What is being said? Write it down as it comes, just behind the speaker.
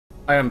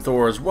I am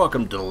Thor's.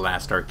 Welcome to the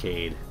last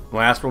arcade.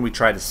 Last one we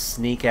tried to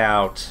sneak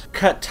out,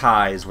 cut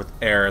ties with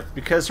Aerith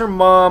because her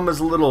mom is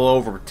a little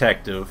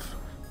overprotective,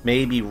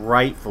 maybe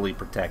rightfully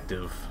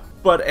protective.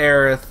 But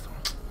Aerith,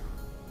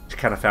 she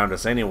kind of found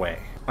us anyway.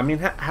 I mean,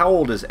 how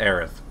old is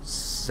Aerith?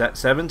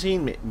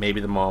 17? Maybe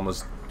the mom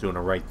was doing the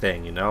right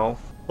thing, you know?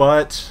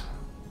 But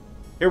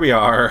here we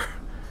are.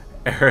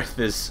 Aerith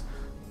is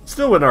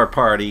still in our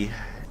party.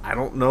 I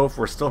don't know if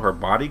we're still her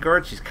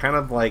bodyguard. She's kind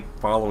of like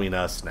following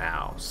us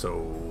now.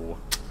 So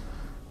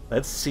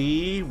let's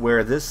see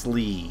where this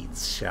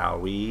leads, shall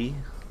we?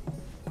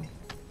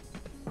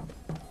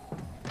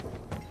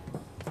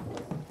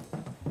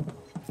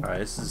 Alright,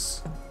 this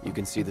is... You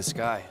can see the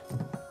sky.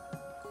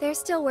 They're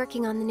still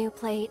working on the new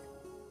plate.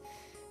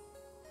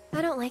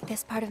 I don't like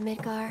this part of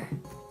Midgar.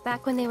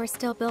 Back when they were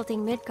still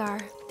building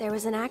Midgar, there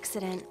was an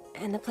accident,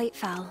 and the plate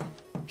fell.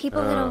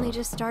 People had only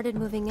just started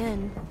moving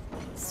in,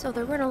 so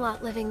there weren't a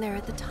lot living there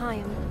at the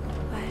time,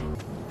 but...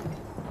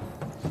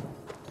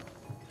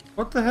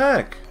 What the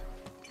heck?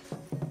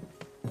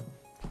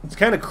 It's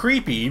kind of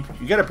creepy.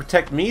 You gotta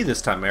protect me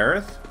this time,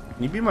 Aerith.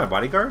 Can you be my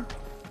bodyguard?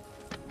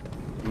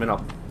 I mean,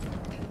 I'll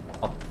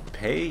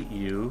pay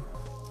you.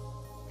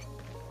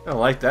 I don't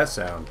like that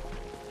sound.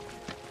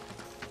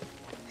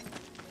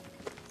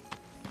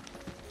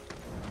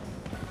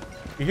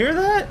 You hear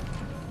that?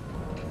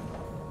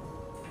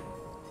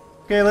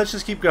 Okay, let's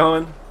just keep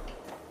going.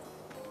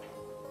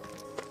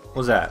 What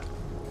was that?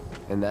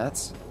 And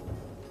that's?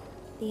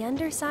 The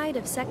underside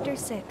of Sector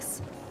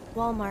 6,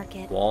 Wall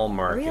Market. Wall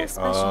Market. Real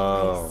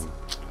special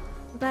place.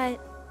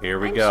 But here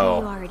we I'm go.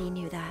 Sure you already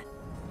knew that,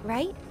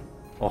 right?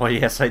 Oh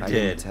yes, I didn't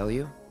did. Tell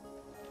you?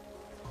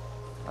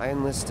 I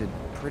enlisted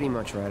pretty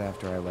much right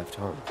after I left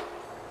home.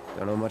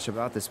 Don't know much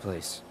about this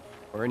place,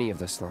 or any of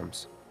the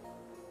slums.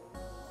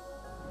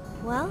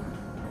 Well,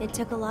 it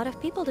took a lot of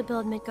people to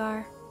build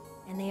Midgar,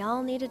 and they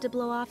all needed to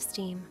blow off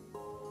steam.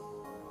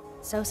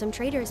 So some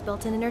traders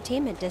built an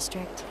entertainment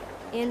district.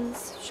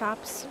 Inns,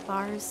 shops,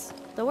 bars,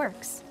 the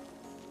works.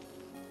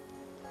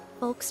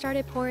 Folks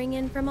started pouring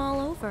in from all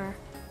over.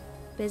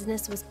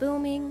 Business was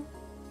booming,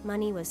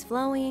 money was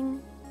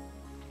flowing,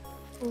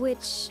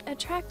 which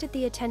attracted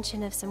the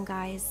attention of some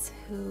guys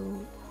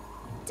who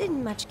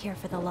didn't much care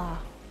for the law.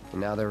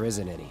 And now there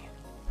isn't any.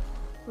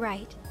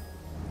 Right.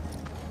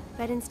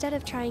 But instead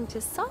of trying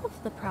to solve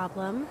the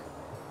problem,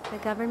 the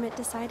government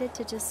decided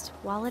to just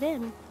wall it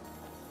in.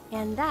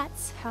 And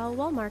that's how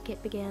Wall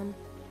Market began.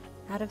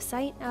 Out of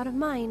sight, out of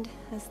mind,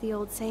 as the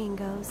old saying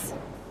goes.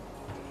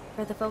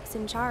 For the folks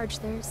in charge,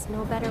 there's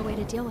no better way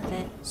to deal with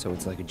it. So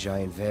it's like a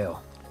giant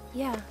veil.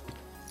 Yeah.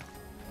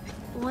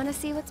 Want to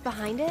see what's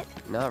behind it?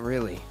 Not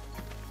really.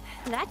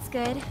 That's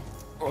good.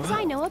 'Cause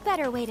I know a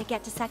better way to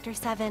get to Sector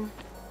 7.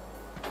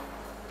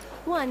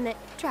 One that,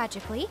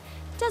 tragically,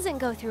 doesn't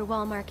go through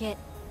Wall Market.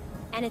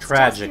 And it's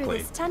just through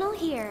this tunnel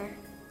here.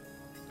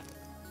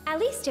 At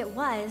least it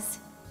was,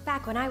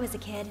 back when I was a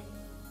kid.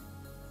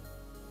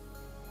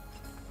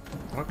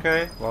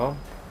 Okay, well,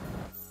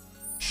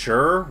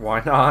 sure,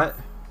 why not?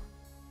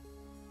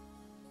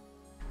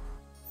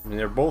 I mean,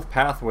 they're both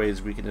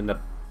pathways we could end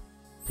up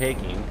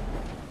taking.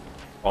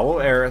 Follow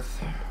Aerith,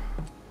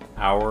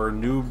 our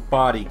new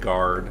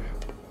bodyguard.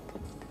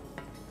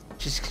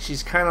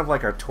 She's kind of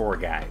like our tour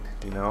guide,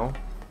 you know?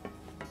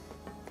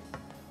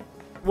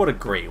 What a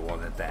great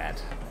one at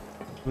that.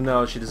 Even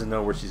though she doesn't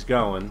know where she's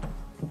going.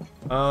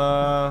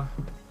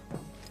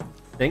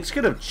 Things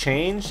could have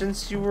changed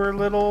since you were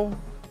little.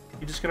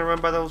 You're just gonna run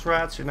by those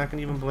rats? You're not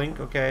gonna even blink?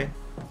 Okay.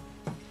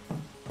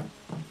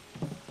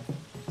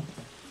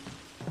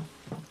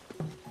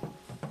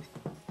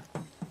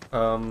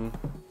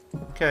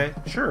 Okay,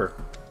 sure.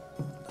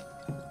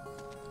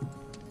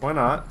 Why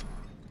not?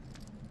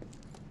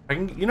 I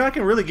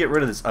can really get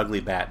rid of this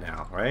ugly bat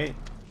now, right?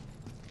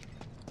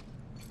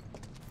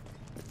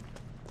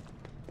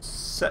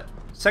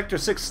 Sector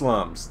 6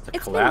 slums, the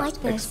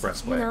collapsed been like this,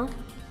 expressway. you know,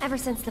 ever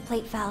since the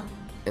plate fell.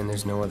 And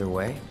there's no other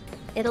way?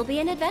 It'll be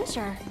an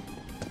adventure.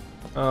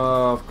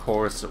 Of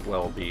course it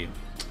will be.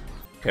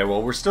 Okay,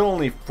 well, we're still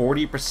only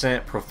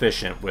 40%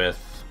 proficient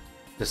with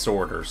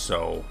disorder,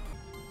 so...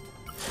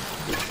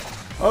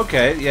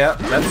 Okay, yeah,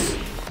 let's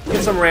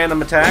get some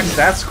random attacks.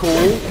 That's cool.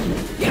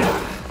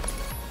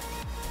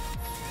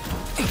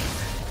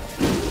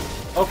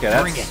 Okay,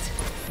 that's... Bring it.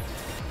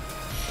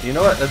 You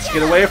know what? Let's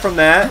get away from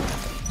that.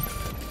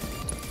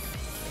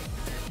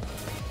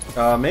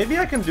 Maybe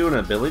I can do an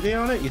ability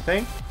on it, you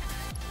think?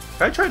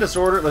 Can I try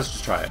disorder? Let's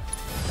just try it.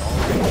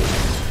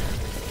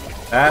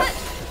 That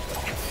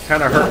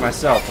kind of hurt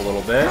myself a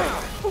little bit.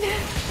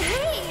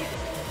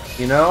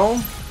 You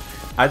know,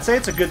 I'd say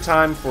it's a good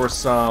time for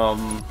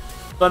some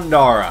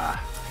Thundara.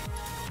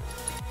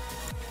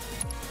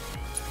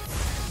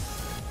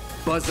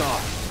 Buzz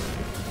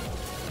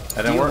off.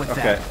 That didn't work?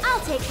 Okay.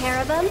 I'll take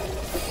care of them.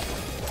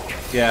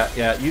 Yeah,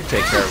 you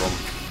take care of them.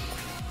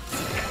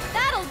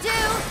 That'll do.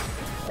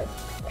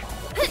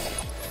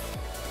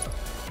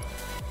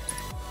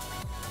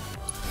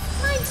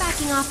 Mind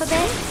backing off a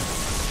bit?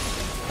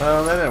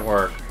 Oh, that didn't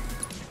work.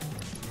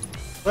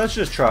 Let's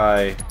just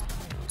try...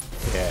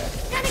 Yeah.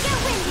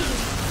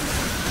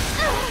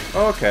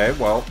 Okay,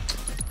 well.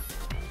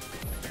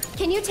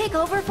 Can you take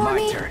over for My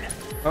me? turn.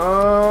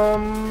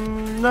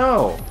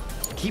 No.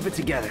 Keep it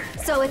together.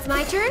 So it's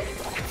my turn?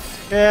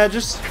 Yeah,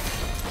 just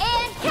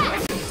And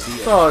catch!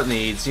 that's all it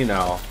needs, you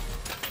know.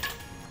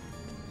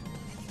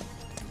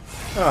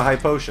 Oh, high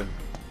potion.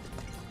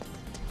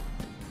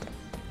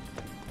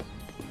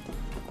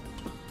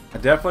 I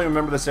definitely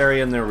remember this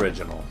area in the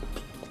original.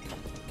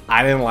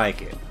 I didn't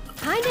like it.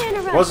 Kinda in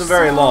a rush. Wasn't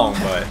very so- long,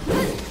 but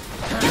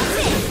That's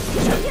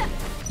it!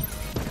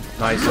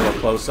 nice little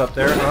close up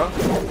there, huh?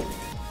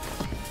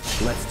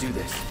 Let's do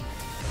this.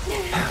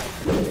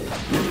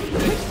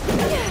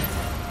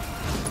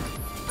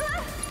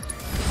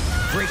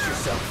 Brace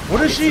yourself.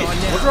 What is she? It's on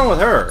now. What's wrong with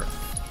her?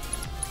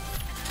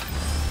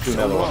 Do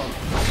another one.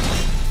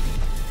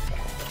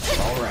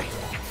 All right.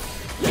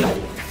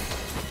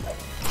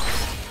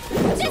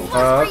 This one's for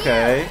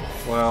Okay,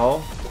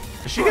 well,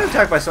 is she getting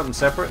attacked by something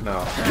separate? No.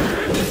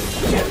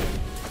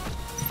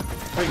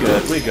 We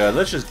good. We good.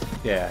 Let's just,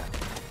 yeah,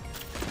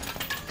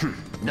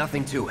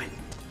 Nothing to it.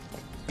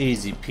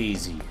 easy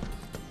peasy.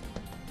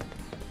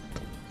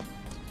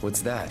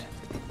 What's that? you.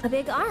 A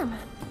big arm.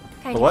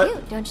 Kinda What?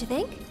 cute, don't you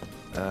think?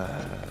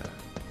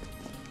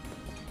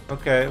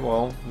 Okay,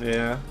 well,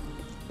 yeah.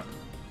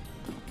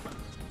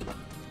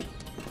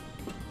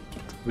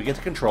 We get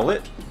to control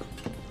it?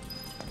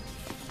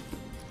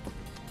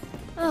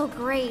 Oh,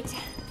 great.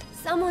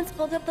 Someone's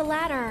pulled up the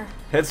ladder.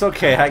 It's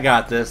okay, I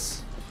got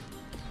this.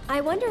 I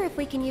wonder if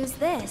we can use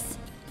this.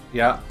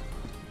 Yeah.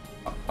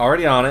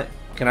 Already on it.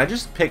 Can I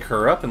just pick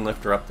her up and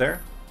lift her up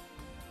there?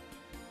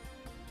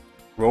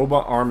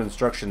 Robot arm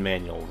instruction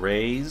manual.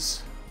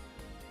 Raise.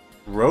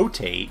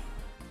 Rotate.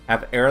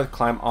 Have Aerith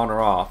climb on or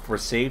off. For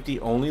safety,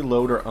 only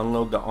load or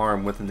unload the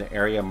arm within the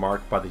area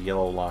marked by the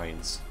yellow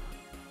lines.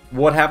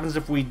 What happens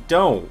if we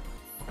don't?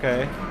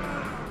 Okay.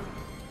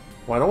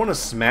 Well, I don't want to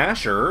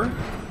smash her.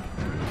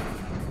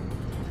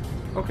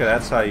 Okay,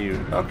 that's how you...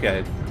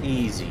 Okay,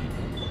 easy.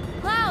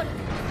 Cloud!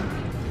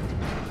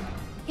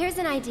 Here's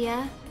an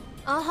idea.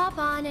 I'll hop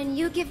on and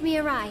you give me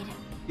a ride.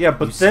 Yeah,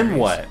 but You then serious?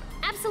 what?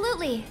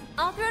 Absolutely.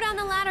 I'll throw down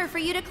the ladder for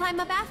you to climb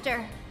up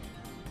after.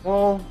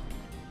 Well,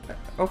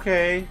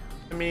 okay.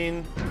 I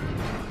mean...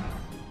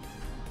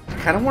 I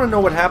kind of want to know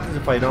what happens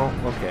if I don't...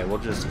 Okay, we'll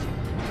just...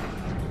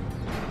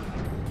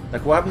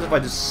 Like, what happens if I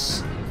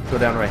just go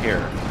down right here?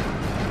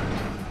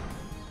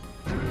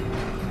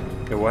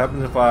 Okay, what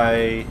happens if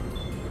I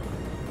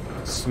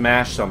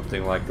smash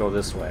something, like go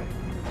this way?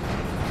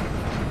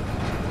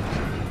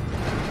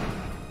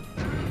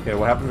 Okay,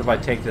 what happens if I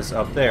take this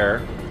up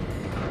there?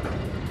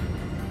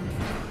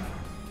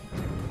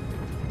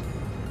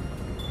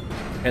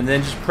 And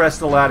then just press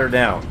the ladder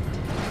down.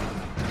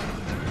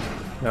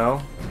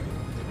 No?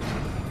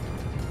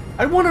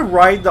 I want to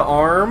ride the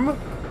arm.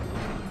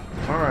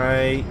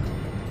 Alright.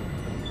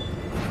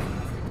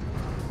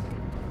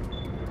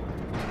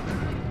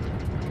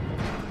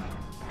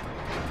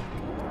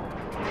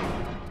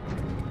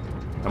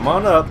 Come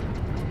on up.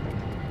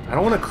 I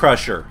don't want to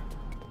crush her.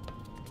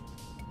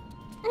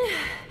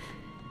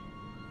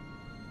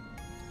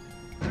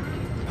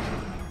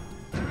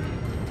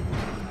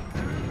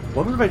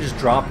 What if I just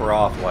drop her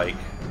off, like...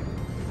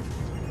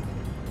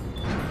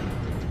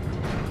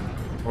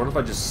 What if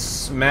I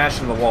just smash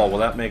in the wall? Will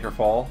that make her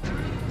fall?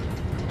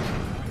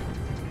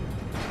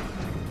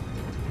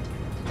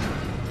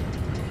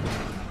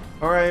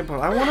 Alright, but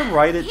I want to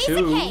ride it Piece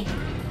too. of cake.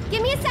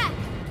 Give me a sec.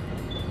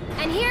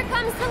 And here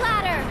comes the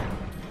ladder.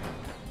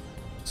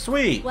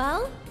 Sweet.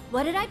 Well,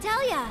 what did I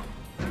tell ya?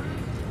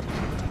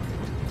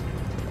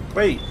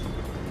 Wait.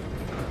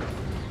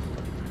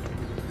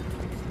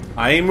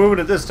 I ain't moving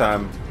it this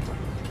time.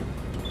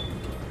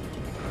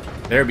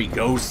 There be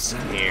ghosts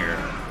in here.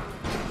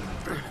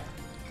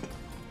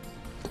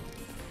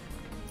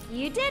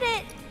 You did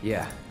it.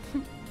 Yeah.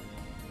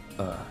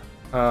 All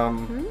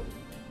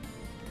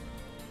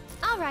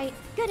right,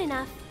 good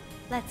enough.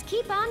 Let's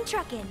keep on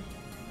trucking.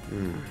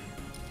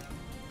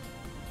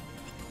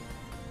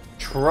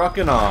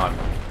 Trucking on.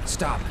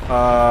 Stop.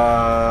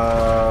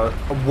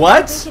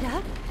 What? Pick it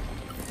up.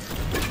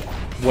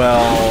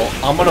 Well,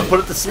 I'm gonna put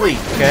it to sleep,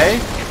 okay?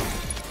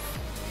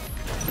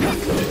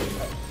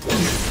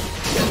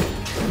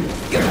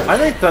 I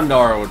think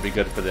Thundara would be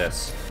good for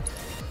this.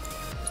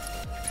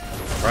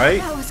 Right?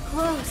 That was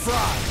close.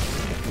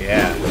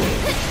 Yeah.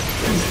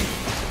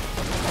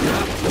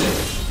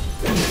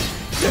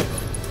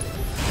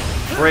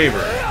 Braver.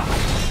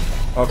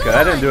 Okay,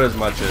 that didn't do as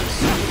much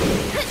as...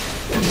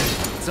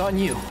 It's on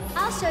you.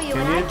 I'll show you what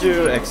Can I you can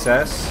do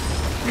excess?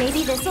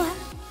 Maybe this'll.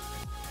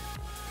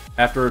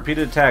 After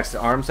repeated attacks, the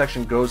arm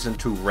section goes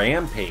into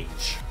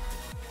Rampage.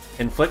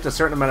 Inflict a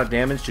certain amount of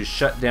damage to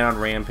shut down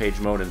Rampage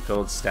mode and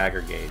fill its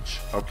stagger gauge.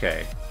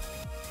 Okay.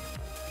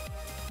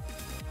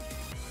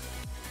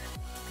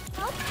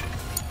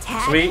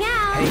 Tagging Sweet.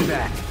 out. Hang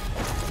back.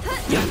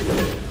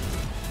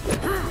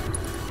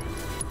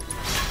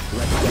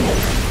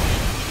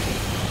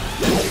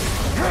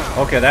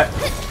 Okay, that...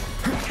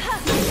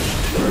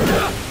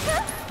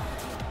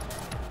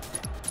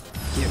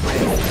 Get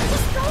ready.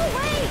 Just go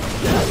away.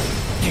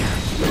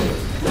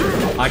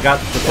 I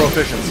got the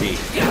proficiency.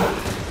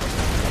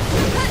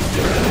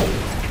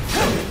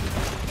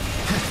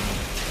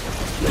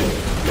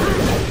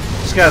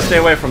 Just gotta stay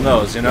away from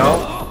those, you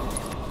know?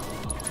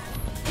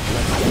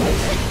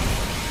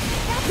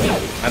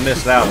 I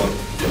missed that one.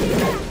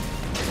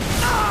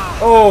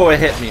 Oh, it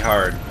hit me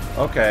hard.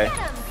 Okay.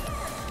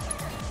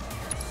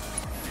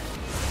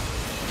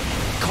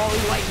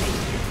 Calling lightning.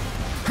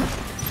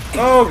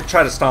 Oh,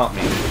 try to stomp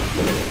me.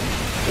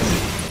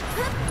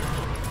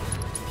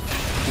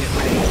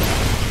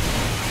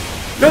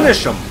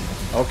 Finish him!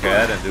 Okay,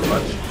 that didn't do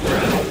much.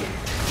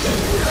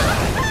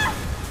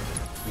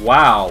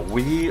 Wow,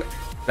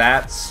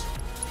 that's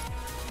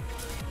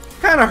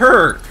kinda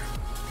hurt.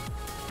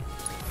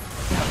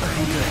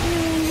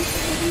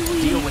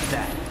 Deal with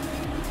that.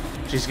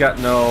 She's got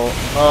no...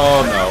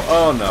 Oh no,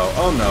 oh no,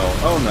 oh no,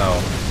 oh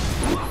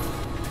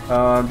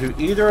no. Do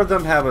either of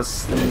them have a...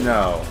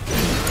 No.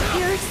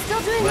 You're still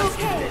doing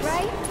okay,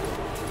 right?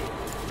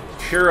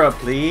 Kira,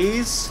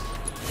 please.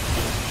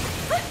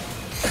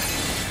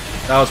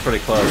 That was pretty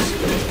close.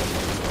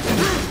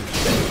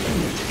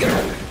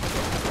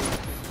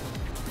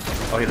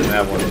 Oh, he doesn't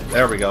have one.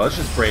 There we go. Let's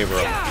just braver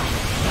him.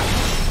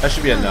 That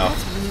should be enough.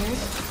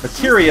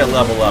 Materia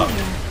level up.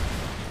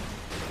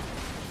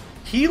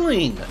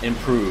 Healing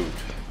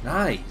improved.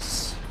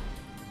 Nice.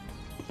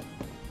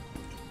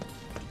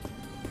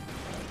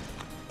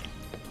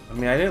 I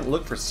mean, I didn't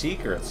look for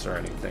secrets or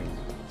anything.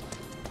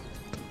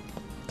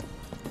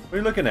 What are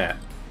you looking at?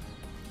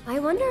 I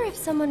wonder if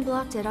someone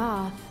blocked it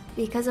off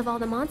because of all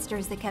the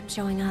monsters that kept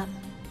showing up.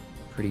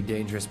 Pretty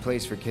dangerous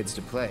place for kids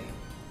to play.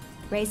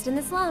 Raised in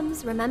the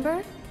slums,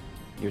 remember?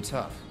 You're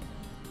tough.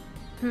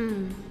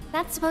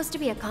 That's supposed to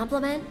be a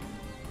compliment?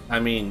 I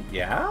mean,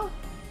 yeah?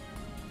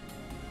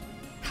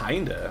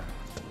 Kinda.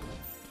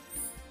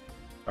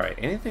 Alright,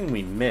 anything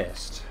we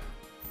missed?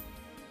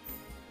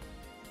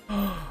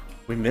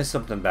 We missed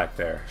something back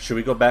there. Should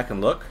we go back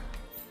and look?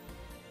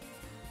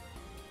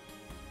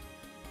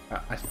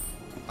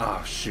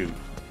 Oh, shoot.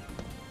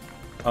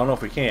 I don't know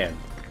if we can.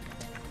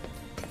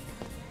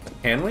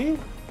 Can we?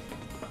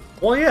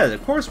 Well, yeah,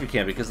 of course we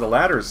can, because the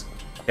ladder's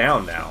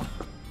down now.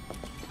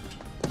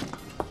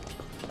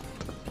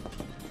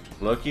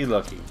 Looky,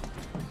 looky.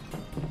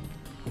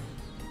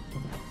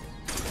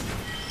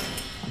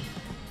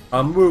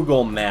 A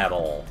Moogle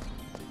medal.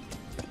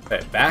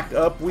 Okay, back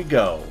up we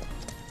go.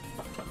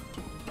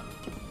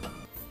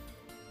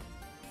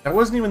 That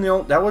wasn't even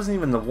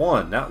the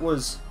one. That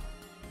was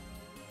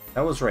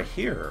right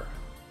here.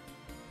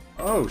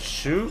 Oh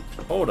shoot!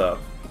 Hold up.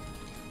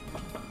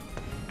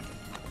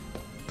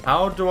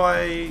 How do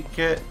I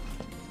get?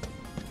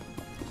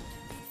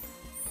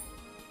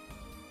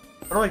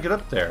 How do I get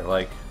up there?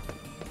 Like,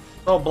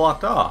 it's all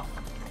blocked off.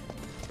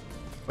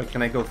 Wait,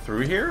 can I go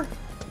through here?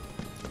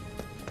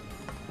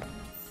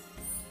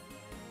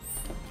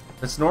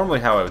 That's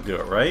normally how I would do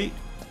it, right?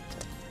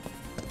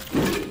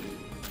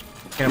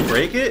 Can't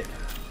break it?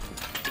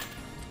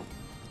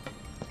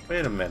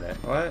 Wait a minute,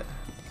 what?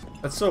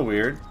 That's so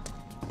weird.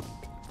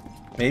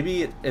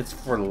 Maybe it's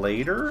for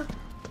later?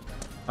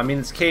 I mean,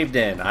 it's caved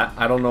in.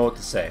 I don't know what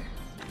to say.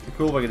 It'd be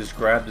cool if I could just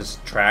grab this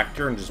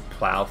tractor and just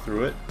plow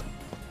through it.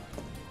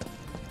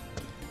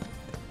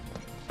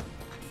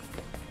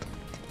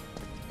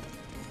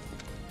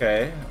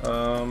 Okay,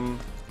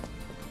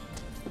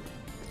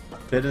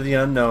 bit of the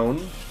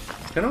unknown.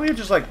 Couldn't we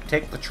just, like,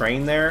 take the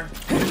train there?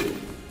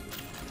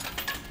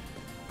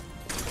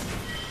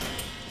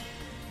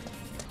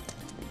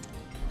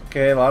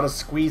 Okay, a lot of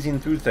squeezing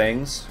through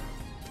things.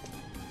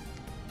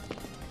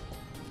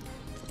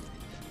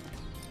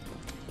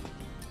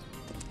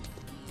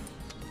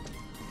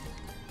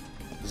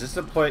 Is this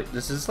a place?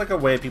 This is like a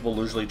way people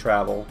usually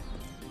travel.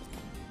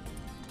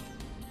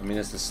 I mean,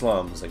 it's the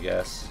slums, I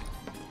guess.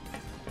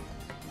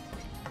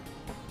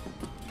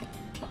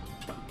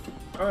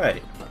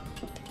 Alright.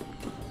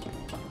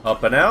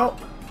 Up and out?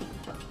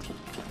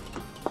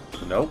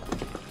 Nope.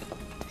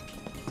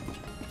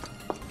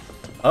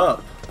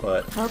 Up,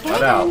 but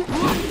not out.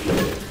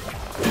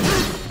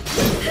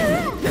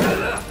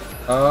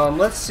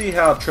 Let's see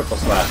how Triple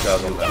Slash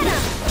does on that.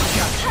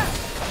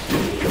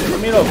 I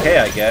mean, okay,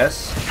 I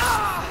guess.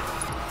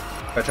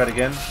 If I try it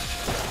again?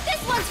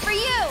 This one's for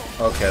you!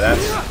 Okay,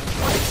 that's...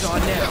 It's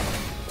on now.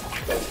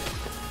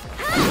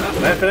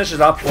 Can I finish it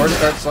off before it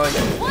starts, like...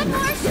 One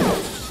more shot!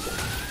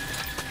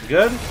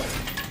 Good?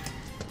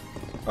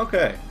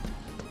 Okay.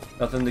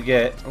 Nothing to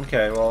get.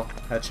 Okay, well,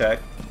 I check.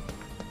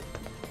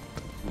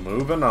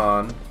 Moving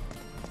on.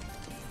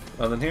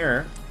 Nothing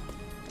here.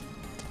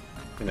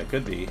 I mean, it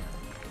could be.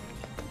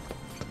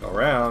 Go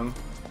around.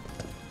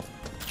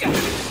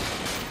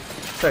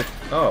 Check.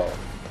 Oh.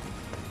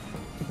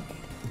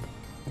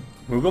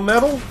 Moogle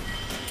medal?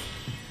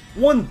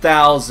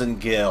 1,000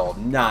 gil.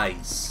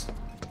 Nice.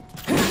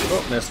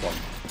 Oh, missed one.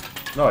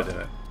 No, I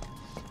didn't.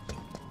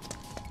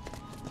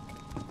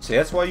 See,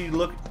 that's why you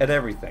look at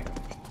everything.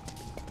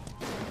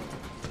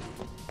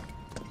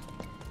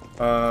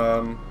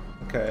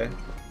 Okay.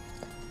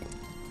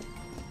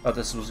 Thought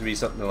this was gonna be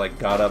something that, like,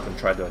 got up and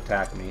tried to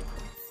attack me.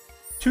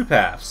 Two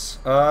paths.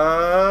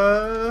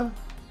 I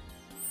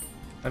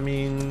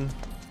mean...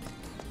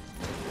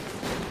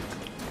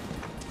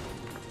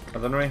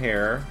 Then right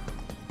here.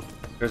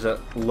 There's a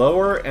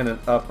lower and an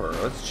upper.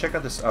 Let's check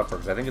out this upper,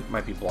 because I think it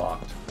might be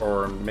blocked.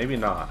 Or maybe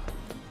not.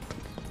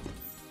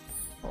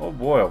 Oh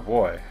boy, oh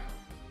boy.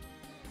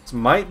 This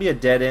might be a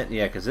dead end.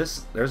 Yeah,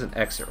 because there's an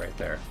exit right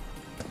there.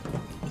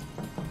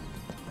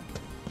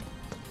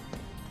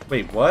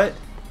 Wait, what?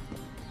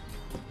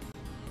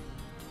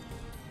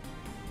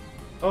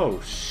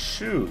 Oh,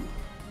 shoot.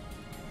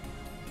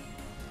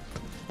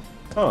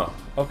 Huh,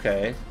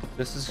 okay.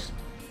 This is...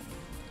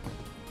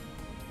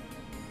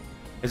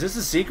 Is this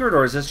a secret,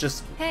 or is this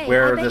just Hey,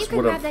 where I bet this you can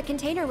would grab have... that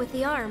container with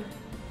the arm.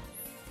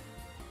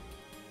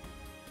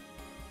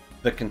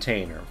 The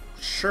container.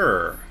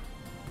 Sure.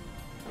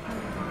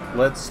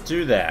 Let's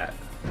do that.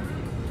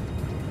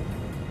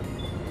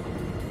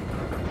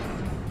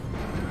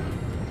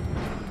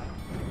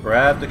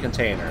 Grab the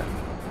container.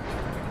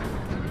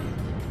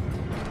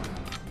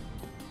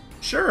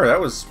 Sure,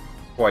 that was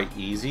quite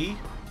easy.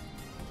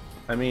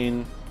 I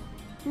mean...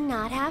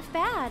 Not half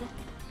bad.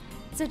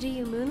 So do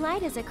you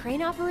moonlight as a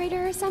crane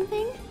operator or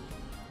something?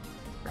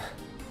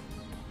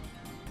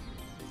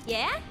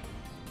 Yeah?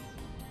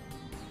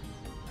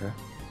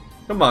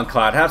 Come on,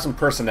 Cloud, have some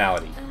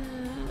personality.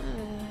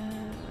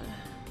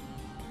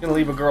 Gonna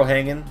leave a girl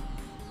hanging?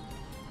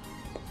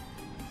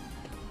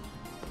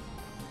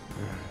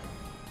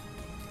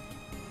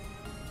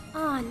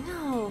 Oh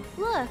no,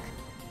 look!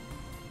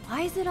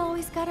 Why is it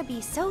always gotta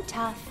be so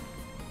tough?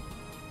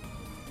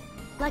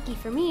 Lucky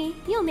for me,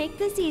 you'll make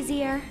this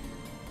easier.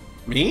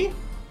 Me?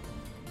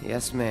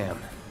 Yes,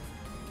 ma'am.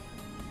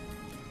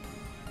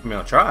 I mean,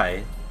 I'll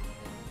try.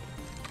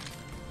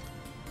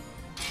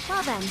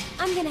 Well then,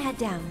 I'm gonna head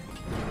down.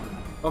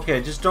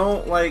 Okay, just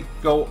don't, like,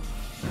 go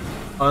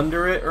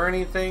under it or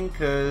anything,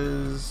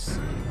 because...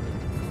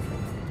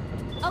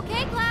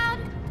 Okay, Cloud!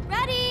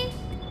 Ready!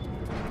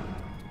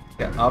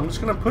 Yeah, I'm just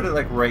gonna put it,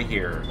 like, right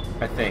here,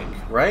 I think.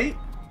 Right?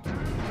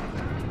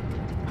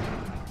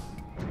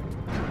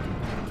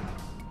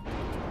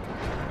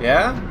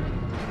 Yeah?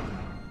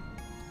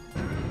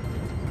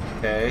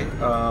 Okay,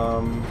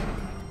 can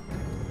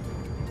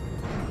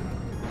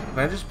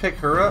I just pick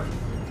her up?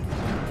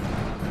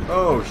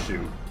 Oh,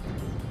 shoot.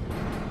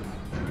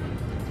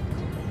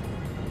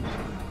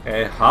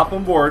 Okay, hop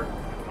on board.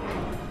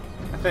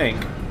 I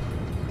think.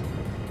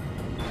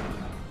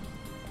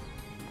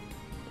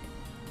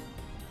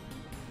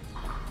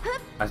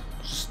 I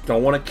just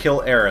don't want to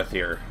kill Aerith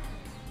here.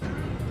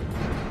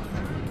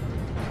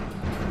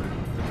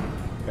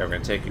 Okay, we're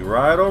gonna take you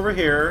right over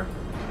here.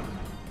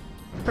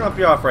 Drop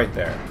you off right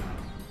there.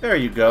 There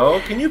you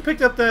go. Can you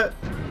pick up that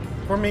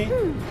for me?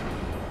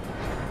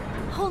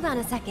 Hold on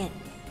a second.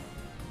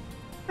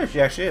 There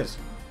she actually is.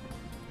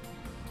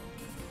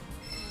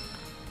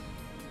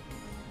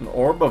 An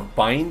orb of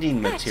binding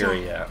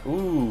materia.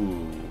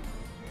 Ooh.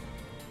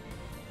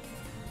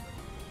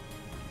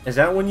 Is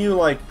that when you,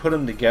 like, put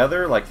them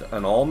together, like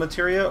an all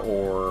materia,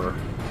 or...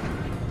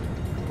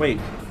 Wait.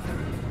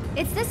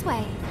 It's this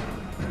way.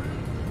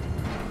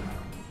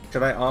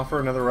 Should I offer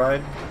another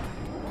ride?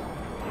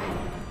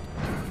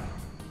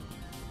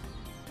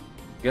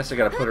 Guess I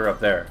gotta put her up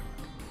there.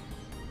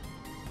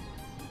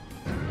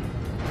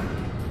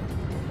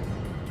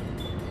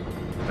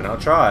 And I'll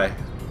try.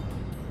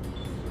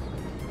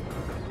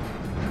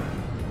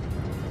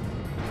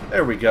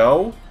 There we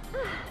go.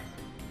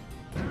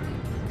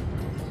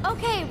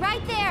 Okay,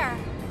 right there.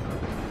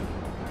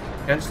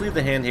 Can I just leave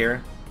the hand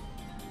here?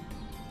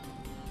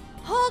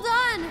 Hold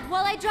on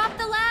while I drop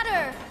the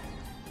ladder.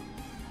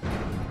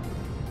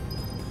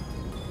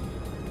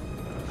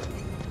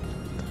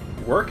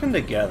 Working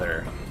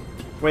together.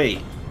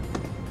 Wait.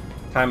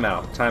 Time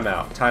out, time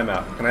out, time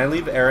out. Can I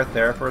leave Aerith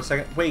there for a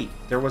second? Wait,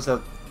 there was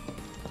a...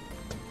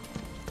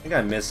 I think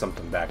I missed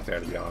something back there,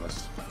 to be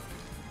honest.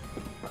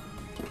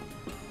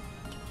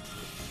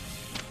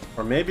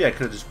 Or maybe I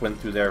could have just went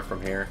through there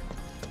from here.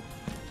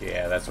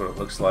 Yeah, that's what it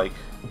looks like.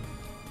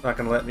 Not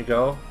gonna let me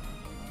go?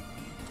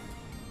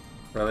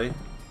 Really?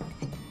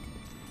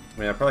 I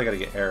mean, I probably gotta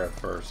get Aerith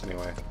first,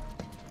 anyway.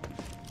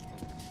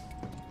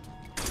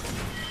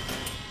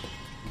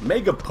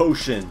 Mega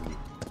Potion!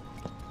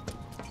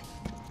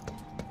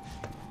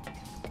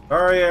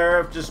 Sorry,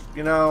 Aerith, just,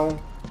 you know...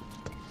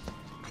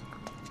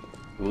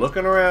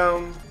 looking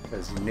around,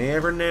 because you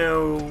never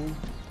know.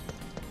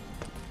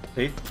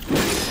 See?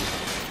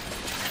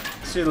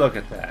 See, look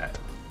at that.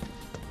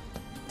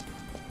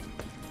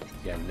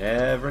 You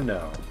never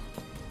know.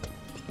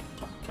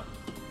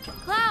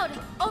 Cloud,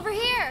 over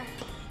here.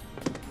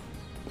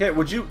 Okay,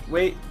 would you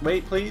wait,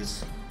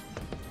 please?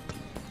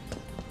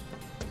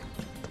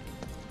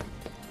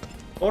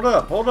 Hold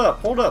up, hold up,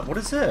 hold up. What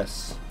is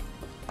this?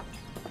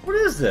 What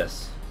is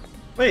this?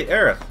 Wait,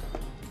 Aerith.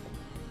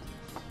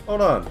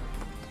 Hold on.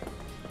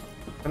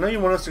 I know you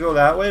want us to go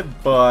that way,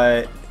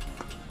 but...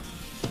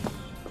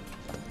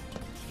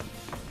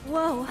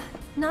 Whoa,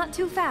 not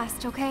too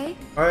fast, okay?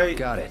 Alright.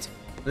 Got it.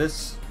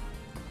 This...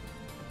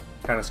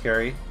 kind of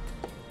scary.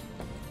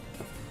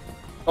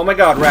 Oh my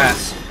god,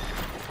 rats!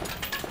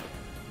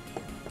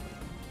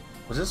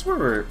 Was this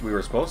where we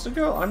were supposed to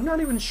go? I'm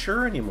not even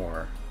sure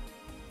anymore.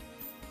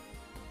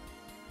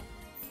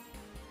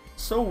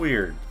 So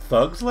weird.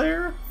 Thug's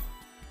Lair?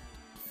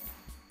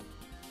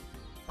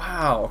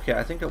 Wow, okay,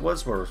 I think it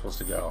was where we're supposed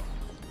to go.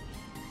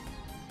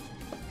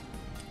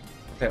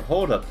 Okay,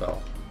 hold up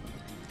though.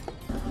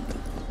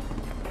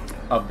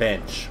 A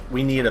bench.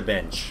 We need a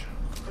bench.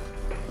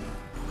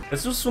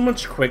 This was so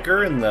much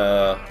quicker in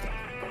the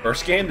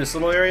first game, this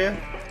little area.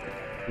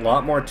 A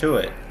lot more to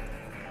it.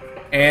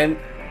 And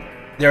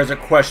there's a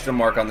question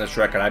mark on this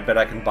record. I bet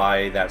I can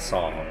buy that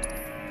song.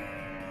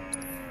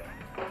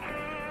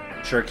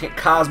 Sure,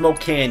 Cosmo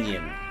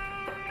Canyon.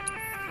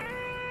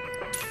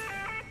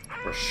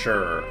 For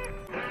sure.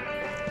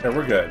 Okay,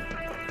 we're good.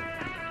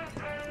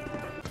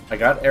 I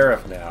got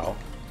Aerith now.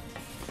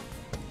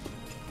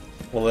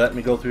 Will they let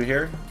me go through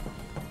here?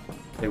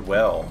 They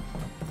will.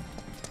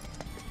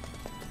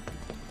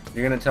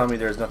 You're gonna tell me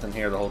there's nothing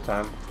here the whole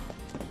time?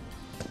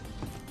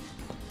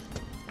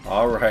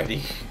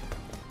 Alrighty.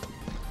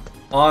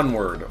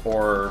 Onward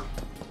or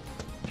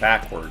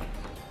backward.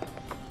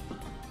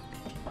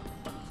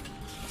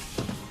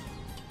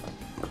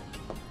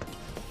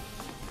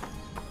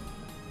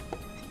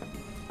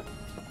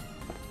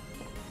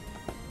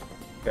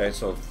 Okay,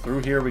 so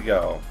through here we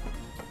go.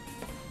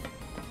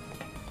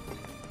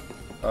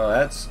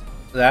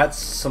 That's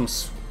some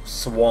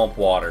swamp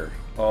water.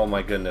 Oh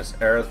my goodness.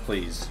 Aerith,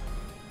 please.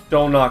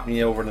 Don't knock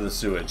me over into the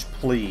sewage,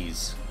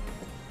 please.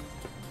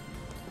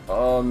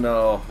 Oh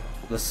no.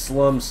 The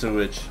slum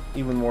sewage.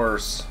 Even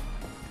worse.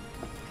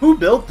 Who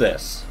built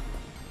this?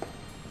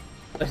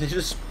 They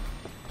just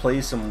play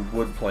some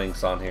wood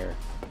planks on here.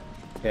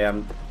 Okay,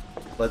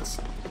 let's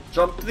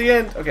jump to the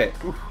end. Okay.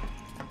 Oof.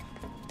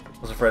 I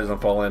was afraid I was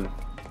gonna fall in.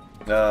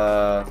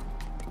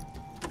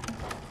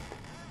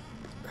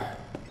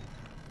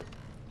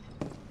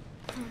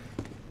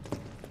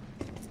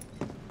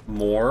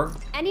 More?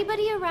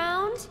 Anybody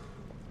around?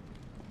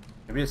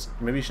 Maybe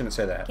you shouldn't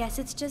say that. Guess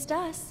it's just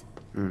us.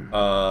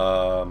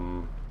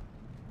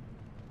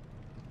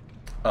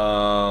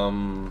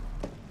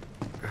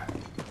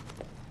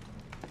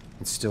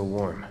 It's still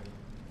warm.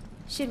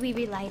 Should we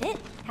relight it?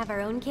 Have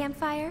our own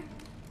campfire?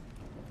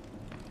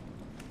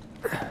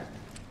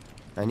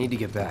 I need to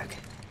get back.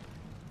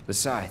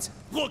 Besides...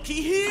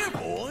 Looky here,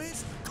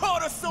 boys!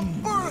 Caught us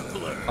some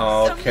burglars!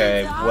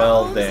 Okay,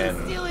 well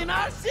then. Stealing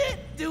our shit,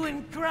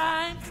 doing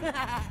crimes.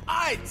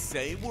 I'd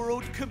say we're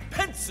owed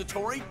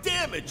compensatory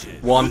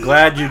damages. Well, I'm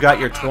glad you got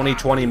your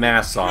 2020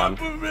 masks on.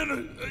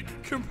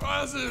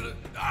 Composite.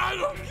 I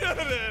don't get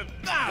it.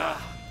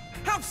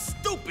 How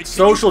stupid!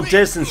 Social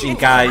distancing,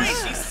 guys.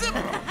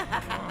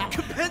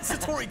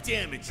 Compensatory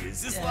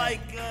damages is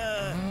like,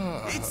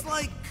 it's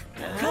like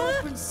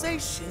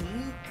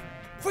compensation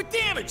for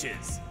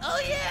damages. Oh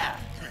yeah.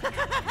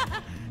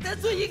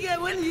 That's what you get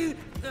when you...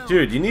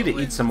 Dude, you need to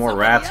eat some more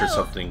rats or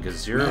something,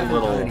 because you're a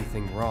little...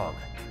 anything wrong.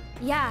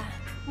 Yeah,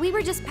 we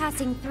were just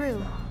passing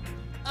through.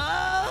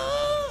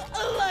 Oh,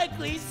 a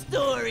likely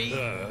story.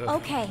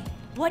 Okay,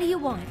 what do you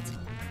want?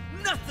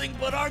 Nothing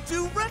but our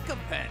due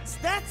recompense,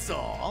 that's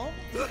all.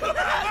 Due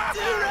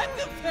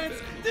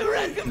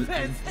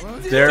recompense.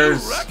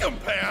 There's...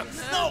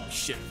 Recompense? No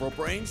shit, bro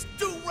brains.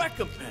 Due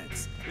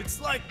recompense. It's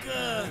like,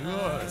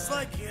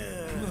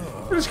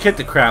 Just kick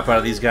the crap out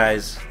of these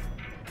guys.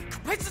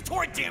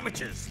 compensatory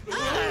damages.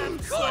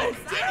 Of course.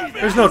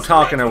 There's no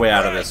talking our way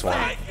out of this one.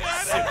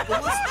 Simple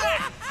as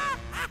that.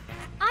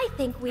 I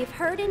think we've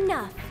heard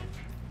enough.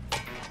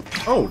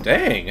 Oh,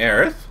 dang,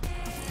 Aerith.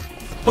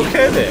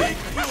 Okay then.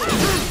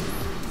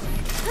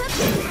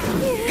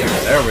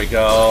 There we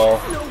go.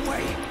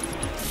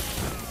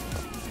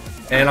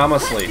 And I'm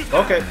asleep.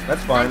 Okay,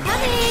 that's fine.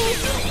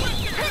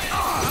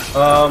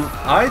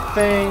 I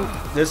think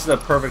this is a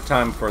perfect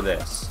time for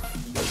this.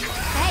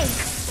 Hey,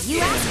 you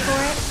asked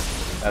for it.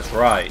 That's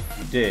right,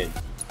 you did.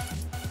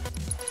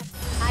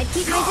 I'd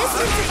keep my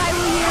distance if I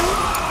were you.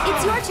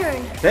 It's your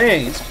turn.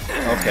 Dang.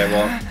 Okay,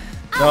 well.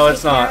 No,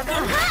 it's not.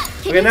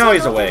 Okay, now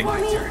he's awake.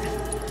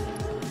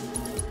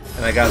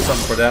 And I got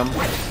something for them.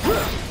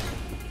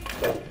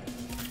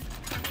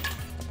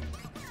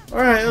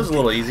 Alright, it was a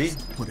little easy.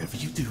 Whatever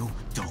you do,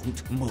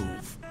 don't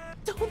move.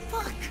 Don't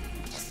look.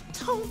 Just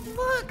don't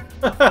look.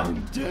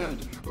 I'm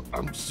dead.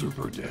 I'm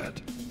super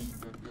dead.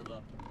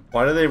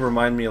 Why do they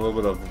remind me a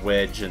little bit of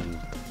Wedge and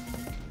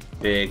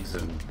Biggs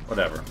and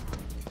whatever?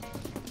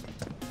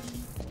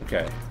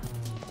 Okay.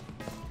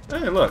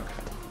 Hey, look.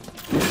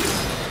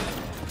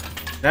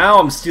 Now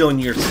I'm stealing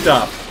your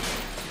stuff.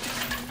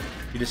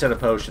 You just had a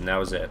potion, that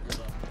was it.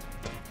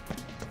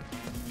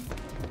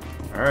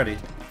 Alrighty.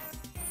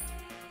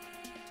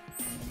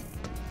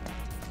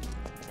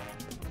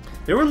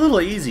 They were a little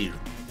easy,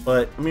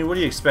 but, I mean, what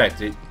do you expect?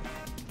 That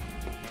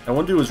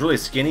one dude was really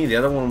skinny, the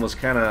other one was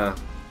kind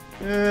of...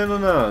 I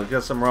don't know,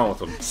 got something wrong with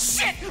them.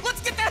 Shit!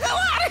 Let's get the hell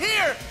out of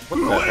here! What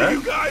the Wait, heck?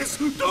 you guys!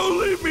 Don't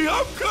leave me!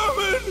 I'm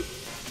coming!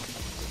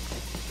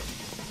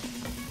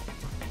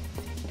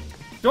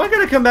 Do I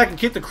gotta come back and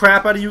kick the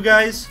crap out of you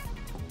guys?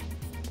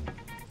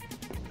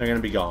 They're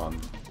gonna be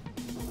gone.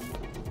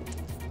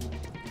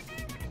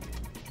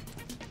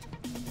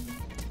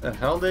 The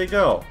hell they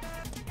go?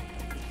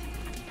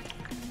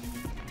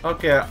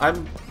 Okay,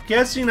 I'm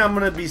guessing I'm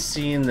gonna be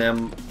seeing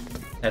them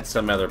at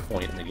some other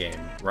point in the game,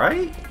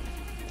 right?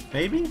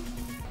 Maybe?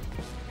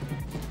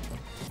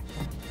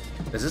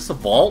 Is this a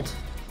vault?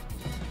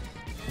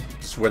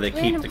 This is where they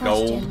keep the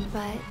gold?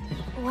 But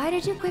why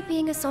did you quit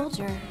being a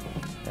soldier?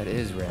 That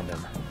is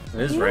random.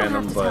 It is You random,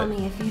 don't have to but tell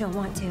me if you don't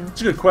want to.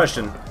 it's a good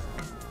question.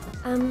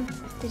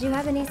 Did you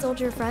have any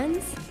soldier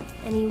friends?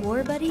 Any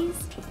war buddies?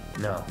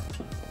 No.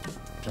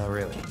 Not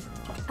really.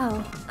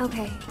 Oh,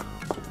 okay.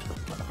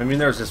 I mean,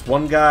 there's this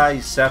one guy,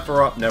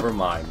 Sephiroth. Never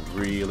mind.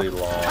 Really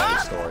long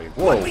story.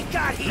 Whoa. What we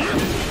got here?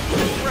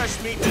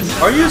 Fresh meat to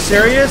Are you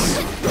serious?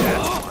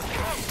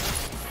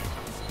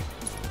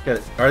 Okay,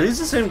 are these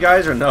the same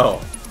guys or no?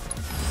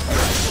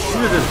 These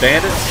are just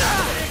bandits?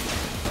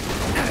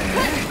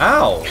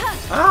 Ow!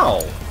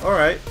 Ow!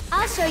 Alright.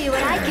 I'll show you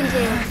what I can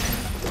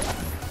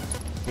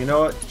do. You know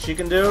what she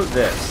can do?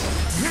 This.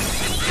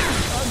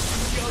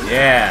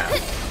 Yeah.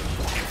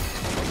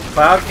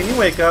 Cloud, can you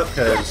wake up?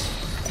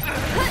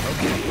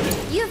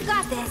 You've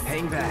got this.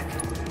 Hang back.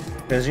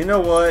 Cause you know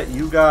what?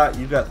 You got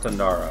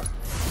Thundara.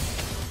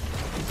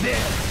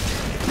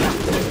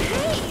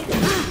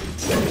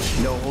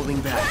 No holding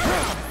back.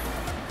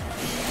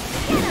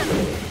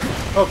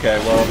 Okay,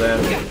 well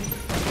then.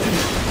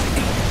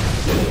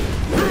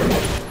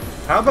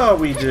 How about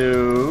we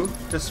do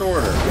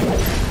Disorder?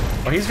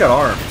 Oh, he's got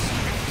arms.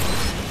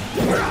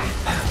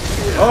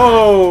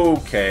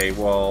 Okay,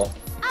 well.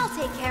 I'll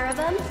take care of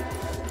him.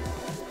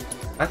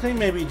 I think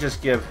maybe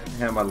just give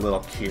him a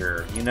little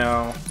cure, you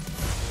know?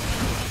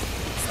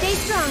 Stay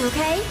strong,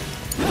 okay?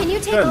 Can you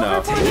take Good over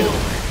enough. for me?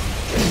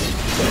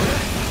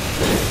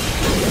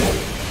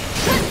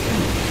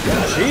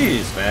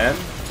 Jeez, man.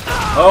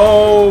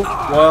 Oh,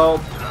 well,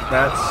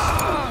 that's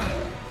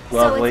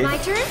lovely. So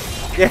it's my turn?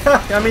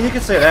 Yeah, I mean, you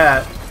could say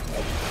that.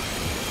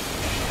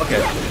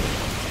 Okay.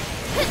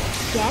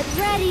 Get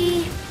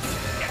ready.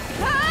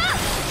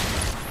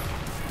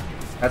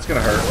 That's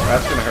gonna hurt.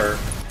 That's gonna hurt.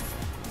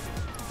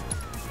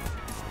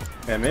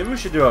 Okay, maybe we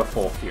should do a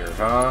full cure,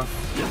 huh?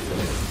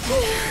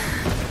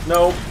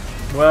 Nope.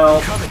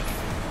 Well.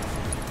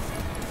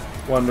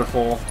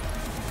 Wonderful.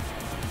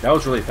 That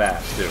was really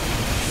fast, too.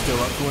 Still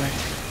up for it?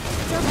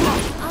 It's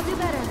okay. I'll do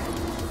better.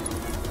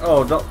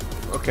 Oh, don't.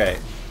 Okay.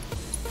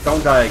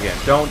 Don't die again.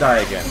 Don't die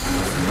again.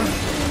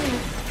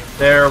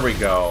 There we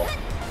go.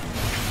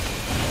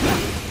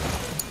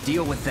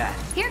 Deal with that.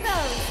 Here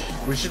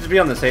goes. We should be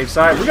on the safe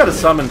side. We got a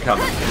summon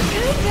coming.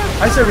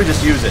 I said we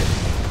just use it.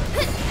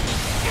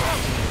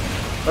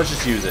 Let's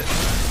just use it.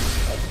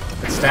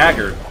 It's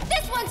staggered.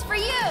 This one's for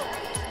you.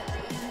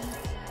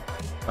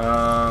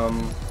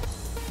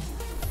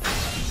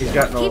 He's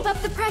got no. Keep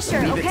up the pressure,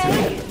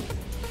 okay?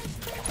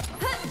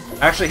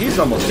 Actually, he's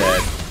almost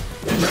dead.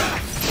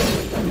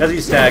 Because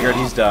he's staggered,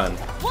 he's done.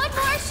 One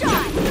more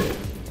shot.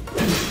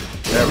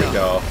 There we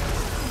go.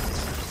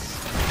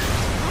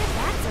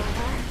 That's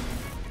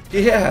over.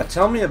 Yeah,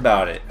 tell me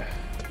about it.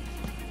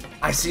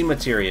 I see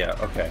materia.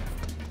 Okay.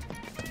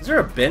 Is there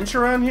a bench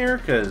around here?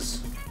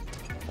 Because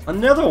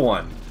another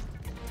one.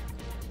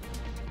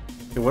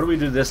 Okay, what do we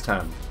do this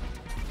time?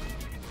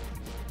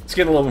 It's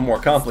getting a little bit more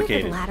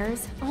complicated. Stupid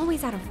ladders,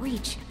 always out of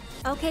reach.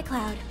 Okay,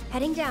 Cloud,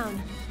 heading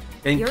down.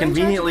 And You're in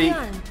conveniently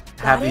charge of the arm.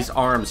 have Got these it?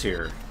 arms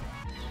here.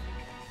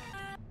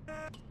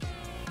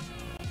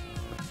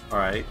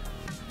 Alright.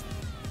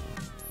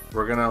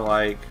 We're gonna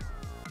like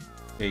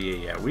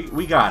yeah.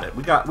 We got it.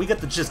 We got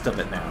the gist of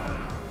it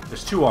now.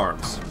 There's two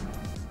arms.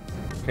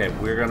 Okay,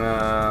 we're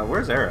gonna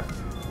where's Aerith?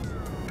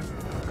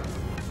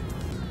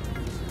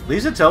 At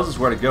least it tells us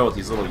where to go with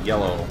these little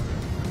yellow.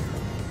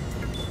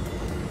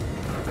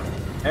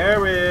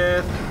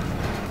 Aerith!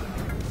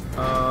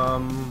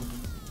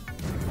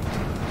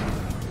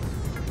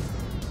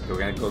 We're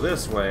gonna go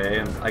this way,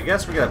 and I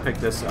guess we gotta pick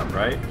this up,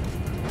 right?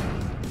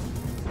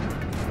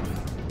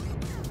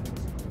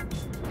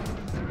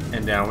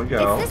 And down we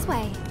go. It's this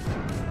way.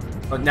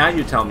 Oh, now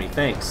you tell me,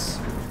 thanks.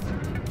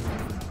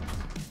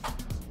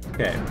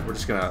 Okay, we're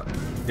just gonna...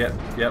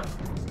 Yep.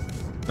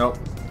 Nope,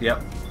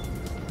 yep.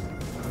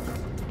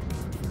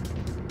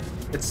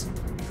 It's...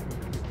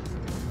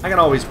 I can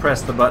always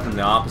press the button in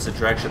the opposite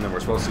direction than we're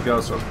supposed to go,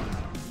 so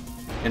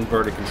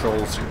inverted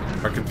controls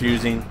are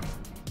confusing.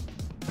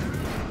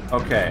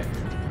 Okay.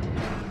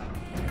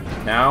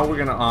 Now we're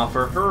gonna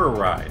offer her a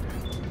ride.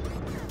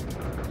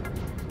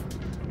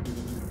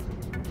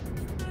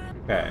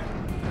 Okay.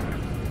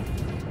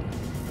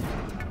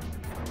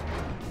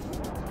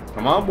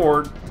 Come on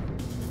board.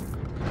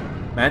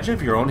 Imagine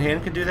if your own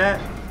hand could do that.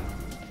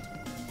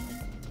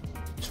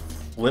 Just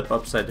flip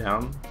upside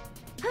down.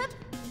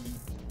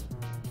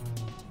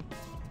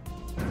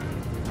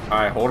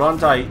 Alright, hold on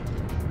tight.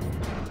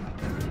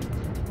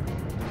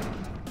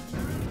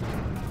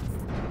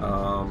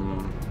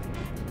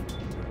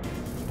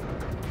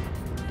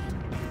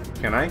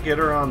 Can I get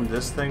her on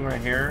this thing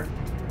right here?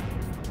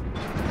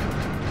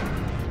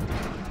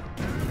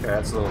 Okay,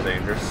 that's a little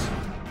dangerous.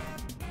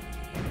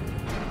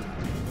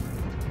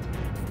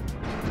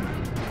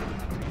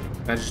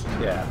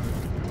 Yeah.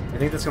 You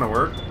think that's gonna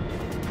work?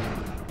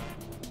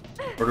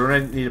 Or do I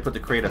need to put the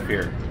crate up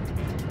here?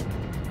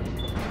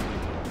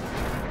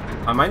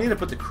 I might need to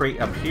put the crate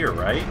up here,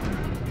 right?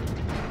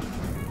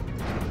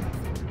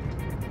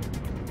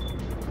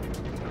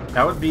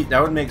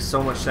 That would make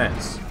so much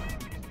sense.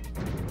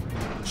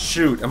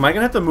 Shoot, am I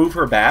gonna have to move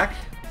her back?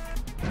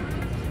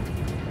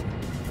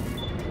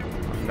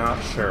 I'm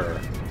not sure.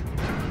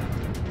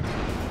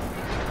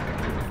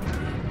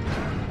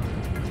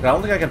 I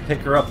don't think I can pick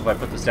her up if I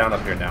put this down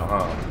up here now,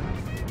 huh?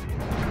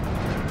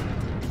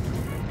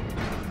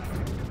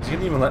 Is he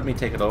gonna even let me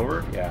take it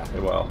over? Yeah,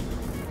 it will.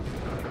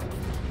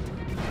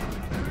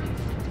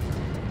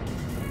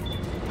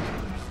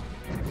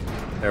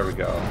 There we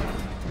go.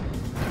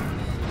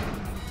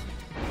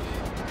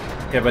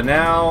 Yeah, but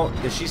now,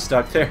 is she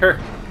stuck there?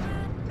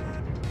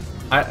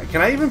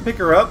 Can I even pick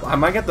her up? I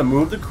might have to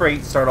move the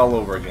crate, start all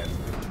over again.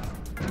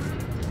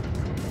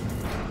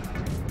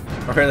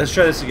 Okay, let's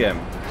try this again.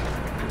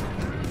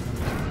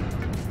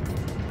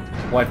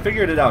 Well, I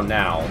figured it out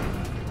now.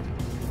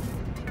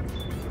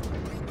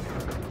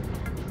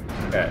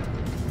 Okay.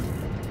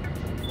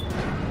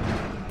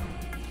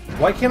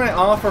 Why can't I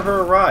offer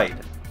her a ride?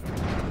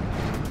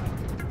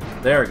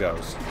 There it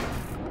goes.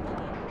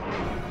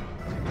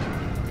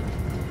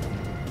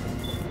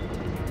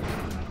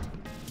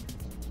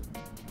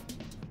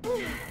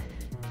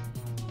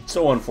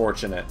 So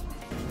unfortunate.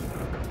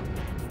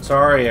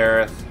 Sorry,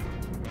 Aerith.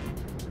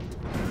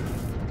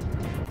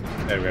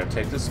 Okay, we're gonna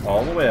take this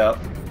all the way up.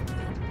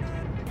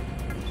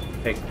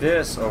 Take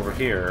this over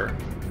here.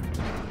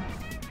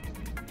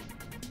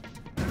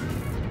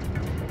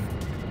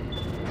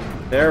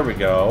 There we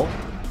go.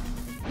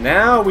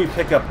 Now we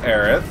pick up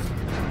Aerith.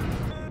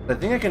 I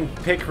think I can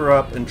pick her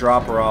up and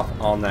drop her off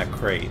on that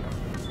crate.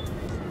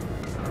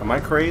 Am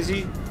I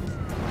crazy?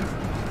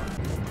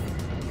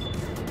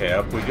 Okay,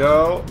 up we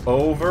go.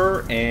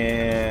 Over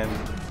and...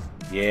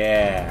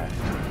 yeah.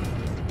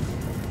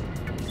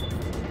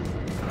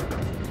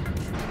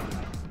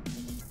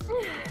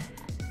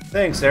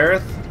 Thanks,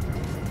 Aerith.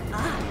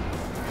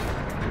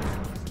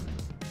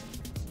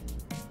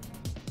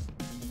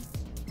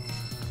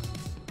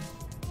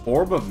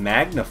 Orb of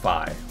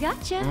Magnify.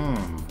 Gotcha.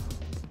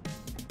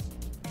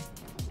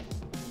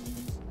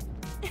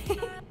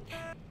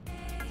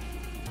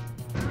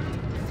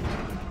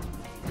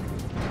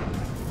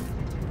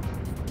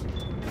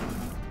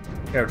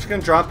 Okay, we're just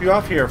gonna drop you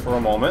off here for a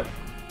moment.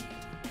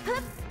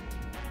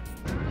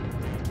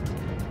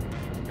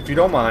 If you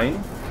don't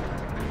mind.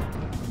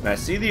 And I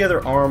see the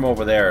other arm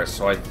over there,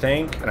 so I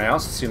think... and I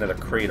also see another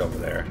crate over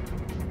there.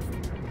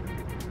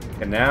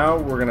 And now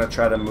we're gonna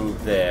try to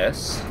move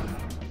this.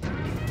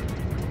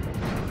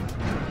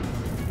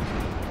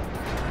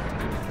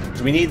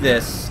 So we need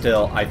this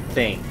still, I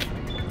think.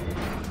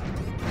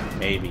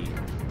 Maybe.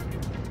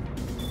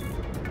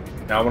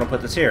 Now I want to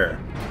put this here.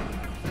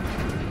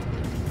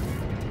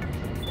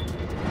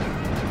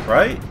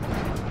 Right?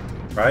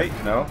 Right?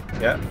 No?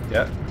 Yep,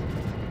 yep.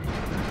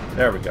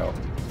 There we go.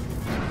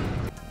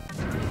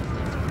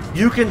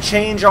 You can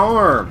change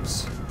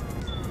arms!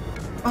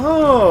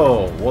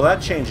 Oh! Well,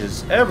 that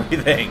changes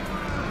everything.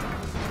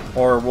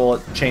 Or, well,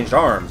 it changed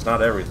arms,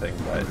 not everything,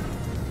 but...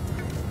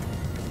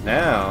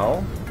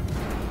 now...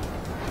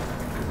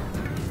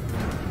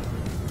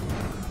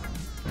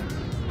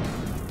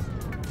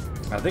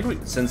 I think we...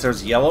 since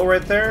there's yellow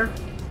right there...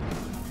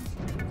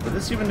 would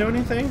this even do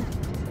anything?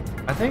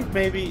 I think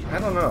maybe... I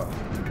don't know.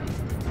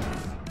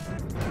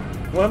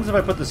 What happens if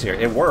I put this here?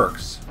 It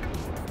works.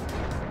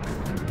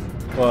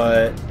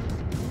 But...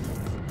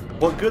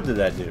 what good did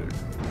that do?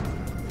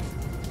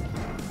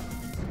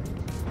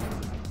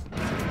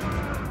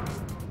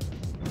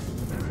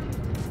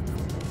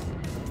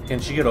 Can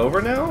she get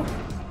over now?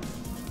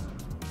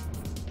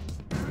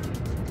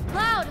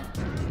 Cloud!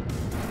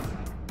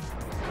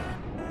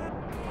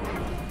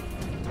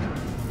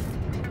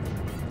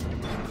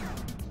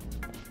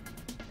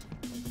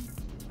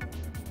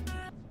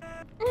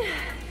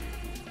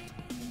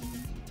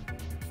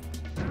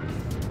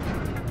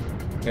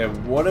 Okay,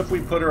 what if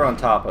we put her on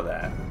top of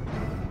that?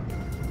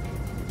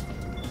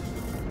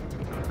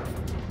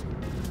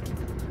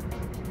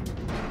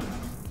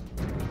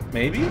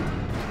 Maybe?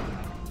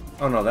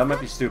 Oh no, that might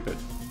be stupid.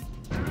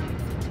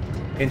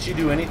 Can she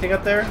do anything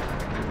up there?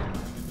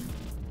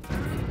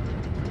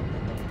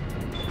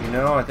 You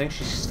know, I think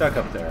she's stuck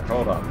up there.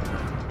 Hold on.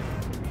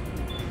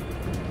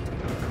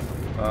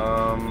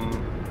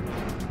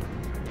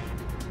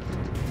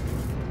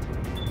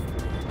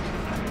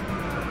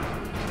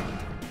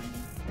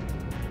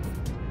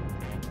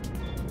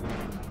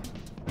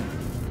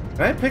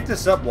 Can I pick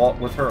this up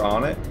with her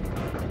on it?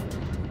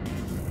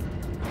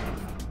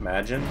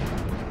 Imagine.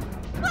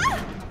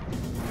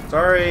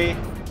 Sorry.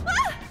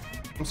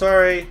 I'm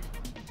sorry.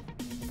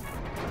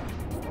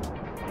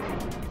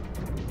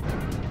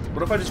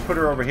 What if I just put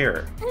her over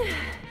here?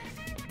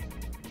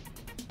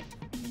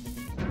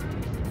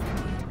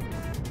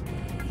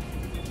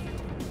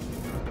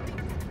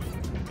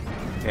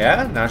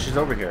 Yeah? Now she's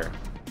over here.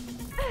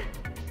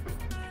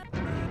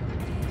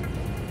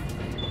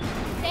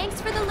 Thanks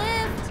for the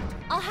lift.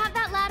 I'll have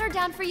that ladder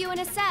down for you in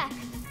a sec.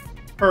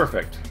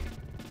 Perfect.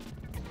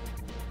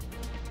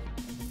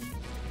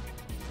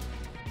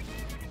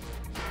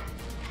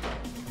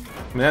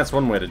 I mean, that's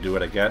one way to do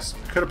it, I guess.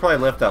 Could have probably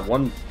left that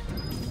one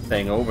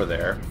thing over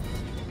there.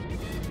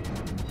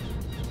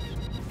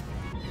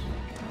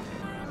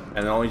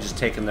 And then only just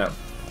taken that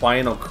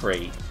final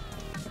crate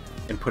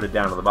and put it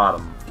down to the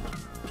bottom.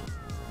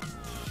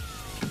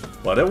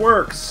 But it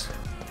works.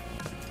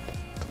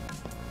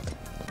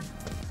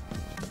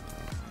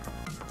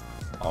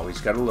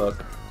 Always gotta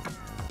look.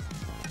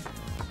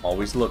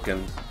 Always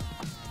looking.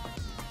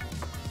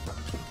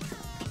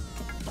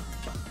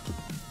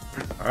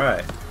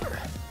 Alright.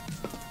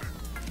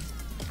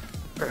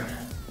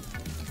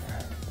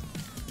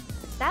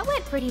 That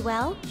went pretty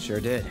well. Sure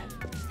did.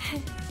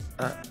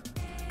 Wait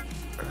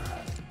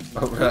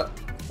a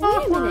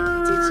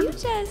minute, did you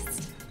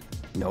just...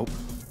 Nope.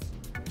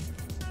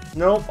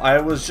 Nope, I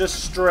was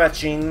just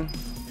stretching.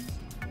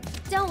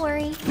 Don't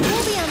worry,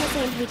 we'll be on the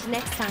same page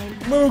next time.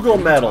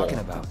 Moogle metal. Talking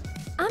about.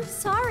 I'm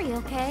sorry,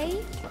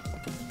 okay?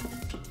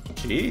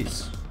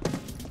 Jeez.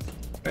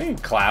 Hey,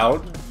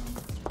 Cloud.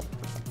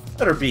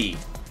 Let her be.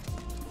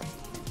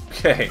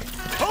 Okay.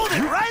 Hold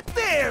it right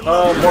there!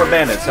 Oh, more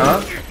bandits,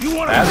 huh? You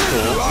want That's to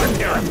cool. our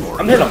territory?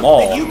 I'm hitting them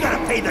all. You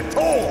gotta pay the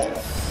toll!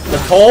 The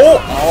toll?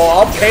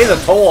 Oh, I'll pay the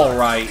toll,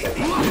 alright. Get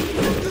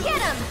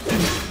him!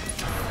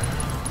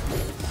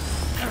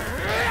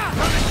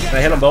 Can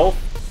I hit them both?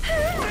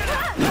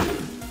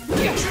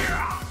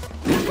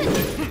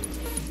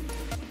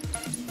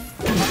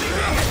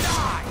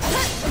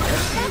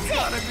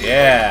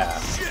 Yeah.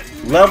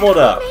 Leveled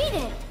up.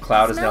 Made it.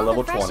 Cloud is Smell now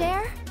level the fresh 20.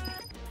 air?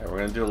 Alright, we're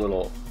gonna do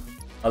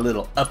a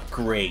little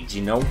upgrade,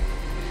 you know?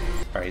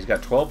 Alright, he's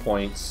got 12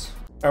 points.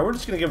 Alright, we're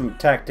just gonna give him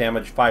attack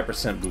damage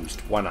 5%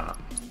 boost. Why not?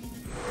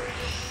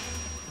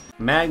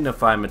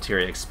 Magnify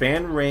materia.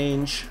 Expand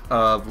range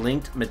of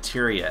linked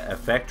materia.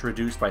 Effect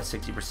reduced by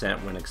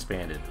 60% when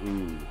expanded.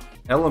 Ooh.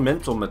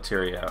 Elemental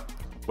materia.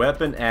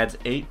 Weapon adds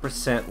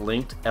 8%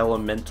 linked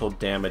elemental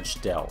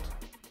damage dealt.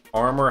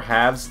 Armor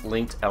halves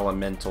linked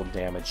elemental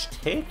damage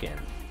taken.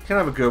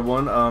 Kind of a good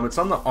one. It's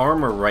on the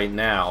armor right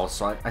now,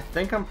 so I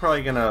think I'm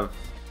probably gonna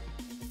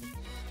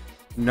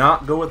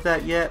not go with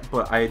that yet,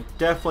 but I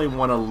definitely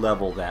want to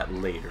level that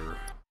later.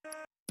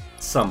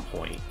 At some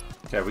point.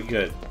 Okay, we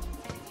good.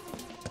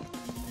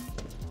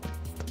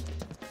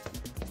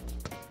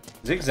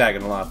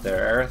 Zigzagging a lot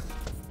there, Aerith.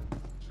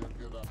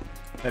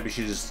 Maybe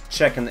she's just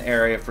checking the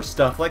area for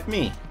stuff like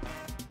me.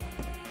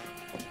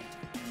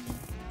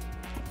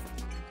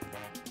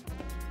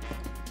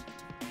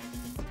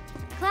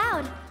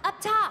 Cloud, up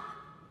top.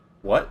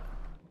 What?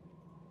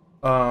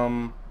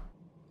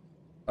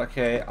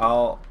 Okay,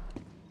 Oh,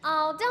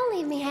 don't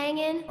leave me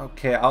hanging.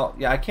 Okay,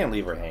 yeah, I can't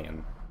leave her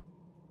hanging.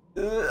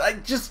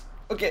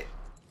 Okay.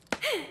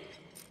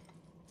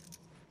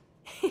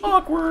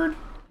 Awkward.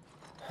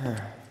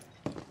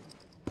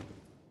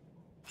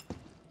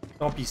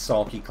 Don't be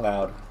sulky,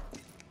 Cloud.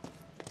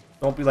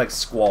 Don't be like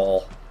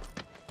Squall.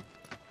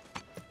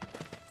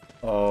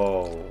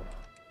 Oh.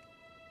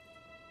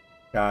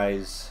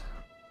 Guys.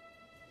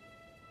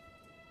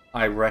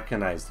 I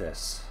recognize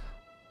this.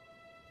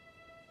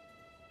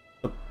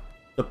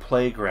 The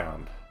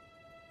playground.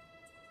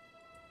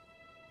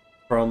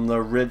 From the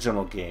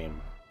original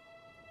game.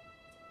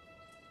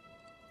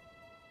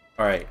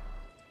 Alright.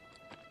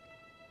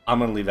 I'm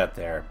gonna leave that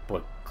there,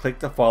 but click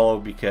the follow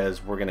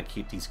because we're gonna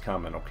keep these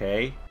coming,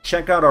 okay?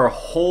 Check out our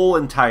whole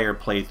entire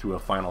playthrough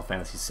of Final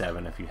Fantasy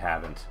VII if you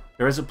haven't.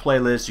 There is a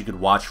playlist you could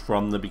watch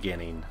from the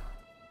beginning.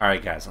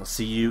 Alright guys, I'll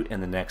see you in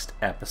the next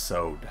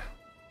episode.